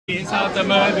It's hard to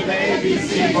murder the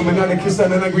ABC. I'm an anarchist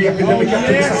and an angry academic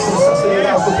activist. Assassinate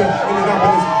African in an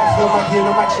ambulance. I'm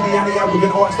actually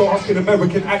anti-African. Oh, I start asking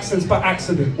American accents by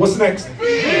accident. What's next?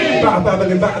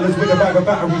 Battling battlers with a bag of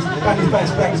batteries. Badly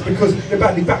bags because they're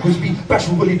badly backwards. Be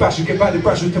bashful, bully bashers. Get badly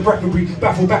bashers to Brackenbury.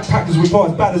 Baffle backpackers with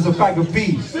bars bad as a bag of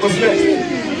bees. What's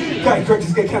next? Guy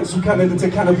correctors get cancelled, Canada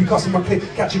to Canada, cussing my clip,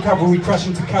 catching cavalry,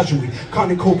 crashing to casualty.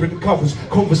 Can't incorporate the covers,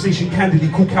 conversation candidly,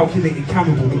 cool calculated,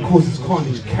 cannibal, and causes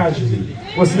carnage casually.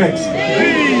 What's next?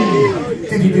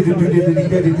 Did it with dignity,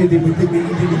 daddy, and this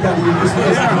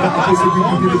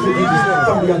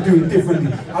I do it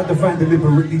differently. I define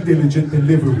deliberately diligent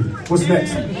delivery. What's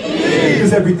next?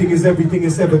 Because everything is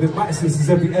evident. My essence is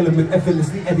every element,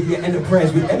 effortlessly edit your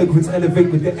enterprise with eloquence,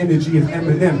 elevate with the energy of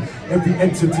Eminem. Every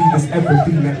entity that's ever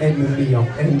been an enemy, I'm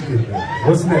ending them.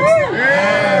 What's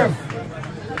next?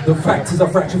 The factors are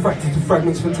fractured to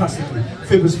fragments fantastically.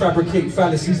 Fibbers fabricate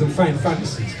fallacies and find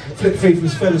fantasies. Flip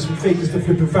faithless fellas from fakers to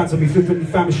flipping fans. I mean flippantly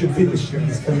famished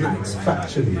industries, fanatics,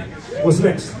 factually. What's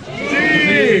next?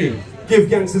 Give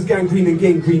gangsters gangrene and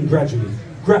gain green gradually.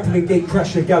 Grappling gate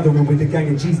crasher gathering with the gang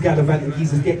and G's gallivanting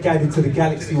geezers get guided to the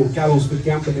galaxy or gallows for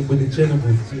gambling with the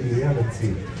general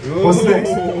geniality. What's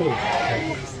next?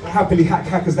 Happily hack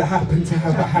hackers that happen to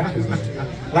have a hacker.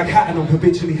 Like hatting on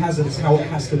habitually hazardous, how it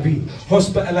has to be.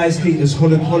 Hospitalized haters,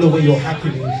 hollow away your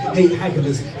hacking. Hate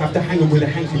hagglers have to hang them with a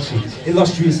handkerchief.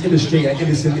 Illustrious illustrator,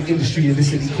 innocent the industry,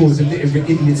 illicitly causing literate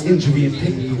idiots injury and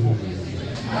pain.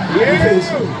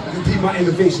 Repeat my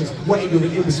innovations. What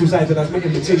ignorant imbeciles idolize my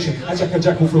imitation. I jack a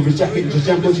jackal for his jacket and just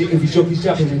jam dodgy every jockey's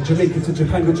jabbing. Jamaica to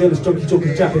Japan, go jealous junkie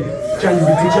jockey's jabbing.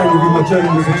 January to January, my journey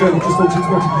was a journey. Just don't you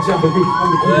want to be jamboree.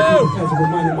 I'm the king of cats,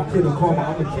 reminding my kid of karma.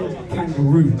 I'm a kid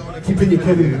kangaroo. Keeping your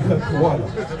kid in the koala.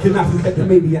 Kidnapping pet the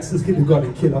maniacs since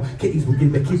kindergarten killer. Kitties will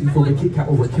give their kitty for a Kit Kat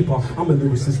or a kipper. I'm a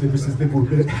lyricist, liberal,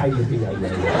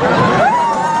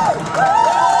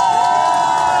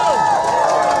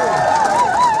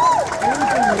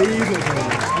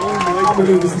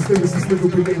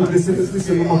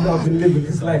 listen to my love and living,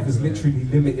 cause life is literally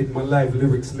limited. My live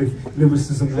lyrics live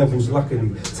lyricism levels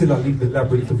luckily. Till I leave the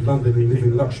labyrinth of London and live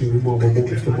in luxury with more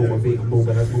moments to motivate and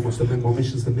mobilize moments to amend my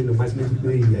missions to minimize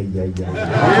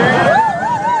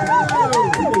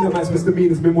minimize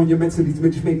misdemeanors, been monumentally to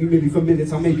just make me merely for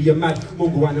minutes. I may be a mad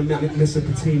Mongol and a manic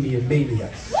Mesopotamian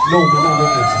maniac.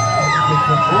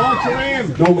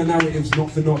 No, my narratives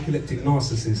not for narcoleptic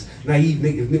narcissists. Naive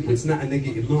native nitwits, not a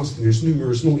negative nastiness.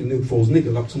 Numerous naughty nymphos,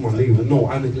 niggle up to my navel. No,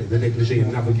 I neglect the negligee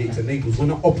and navigate to Naples.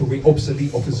 When I operate,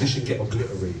 obsolete opposition get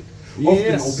obliterated.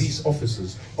 Often obese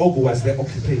officers ogle as their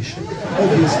occupation.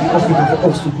 Obviously, often over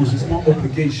obstacles is my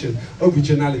obligation.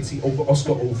 Originality over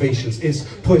Oscar ovations. It's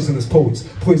poisonous poets,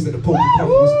 poison the poet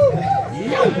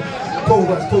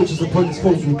Polarized poachers upon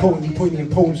disposal, potently pointing in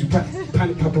poems. You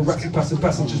panic paparazzi, passive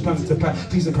passengers, planning to pack,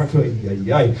 please and crack,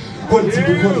 quality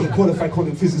with quality, qualified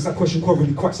quantum physics. I question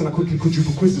quarterly cracks and I quickly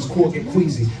quadruple quizzes. Core get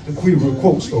queasy and queerer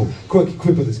quotes though. Quirky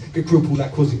quibblers get crippled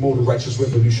like Quasimodo, righteous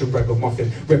revolution, ragamuffin,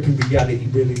 repping reality,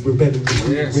 really rebelling,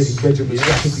 really regiments,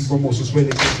 rapidly remorseless,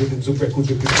 relics, rhythms of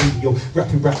records, ripping radio,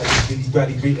 rapping rapidly,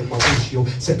 rally rating my ratio,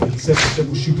 separately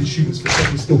several stupid shooters for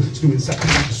seconds still, stewing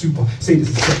sacrifice super, say this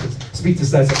in seconds, speak to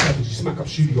size of cabbage, smack up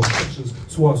studio sections,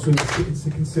 swore swing,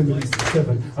 sticking similes to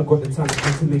 7. I got the time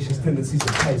for tenacious tendencies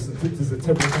of ties and Twitter's a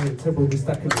terrifying terrorist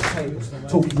stacking the titles.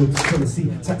 Tokyo to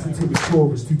Tennessee, tapped into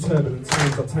explorers, two turbulent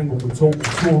times I tangled with total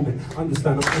torment.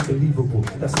 Understand I'm unbelievable.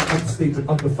 That's an understatement,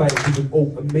 underfighting with an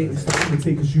ultimatum. Stop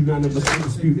undertakers unanimous,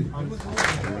 undisputed.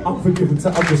 Unforgiven to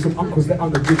others, some uncles that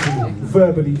unoriginal.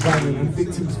 Verbally violent and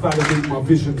victims validate my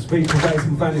visions.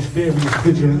 Vaporizing vanish various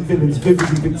vigilant villains,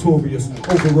 vividly victorious.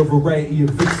 Over a variety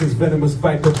of vixens, venomous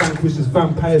viper, vanquishes,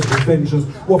 vampires, revengers.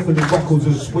 Waffling wackles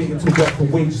are just waiting to work for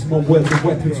wages. More words and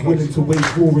weapons willing to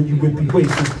wage war and you would be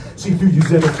wasted. See through you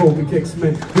xenophobic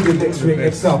X-Men with an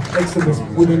X-ray XL, Excellence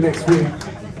with an X-ray.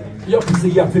 Yup is a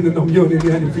yapping and I'm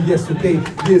yearning for yesterday.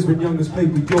 Years when youngers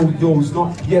played with yo-yos,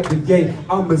 not yet the game.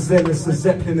 I'm a zealous, a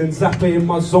Zeppelin and Zappa in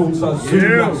my zones. I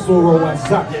zoom, like Zorro, I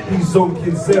zap. These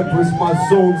zonking zebras, my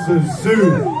zones are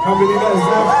zoo. How many of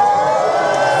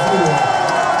that?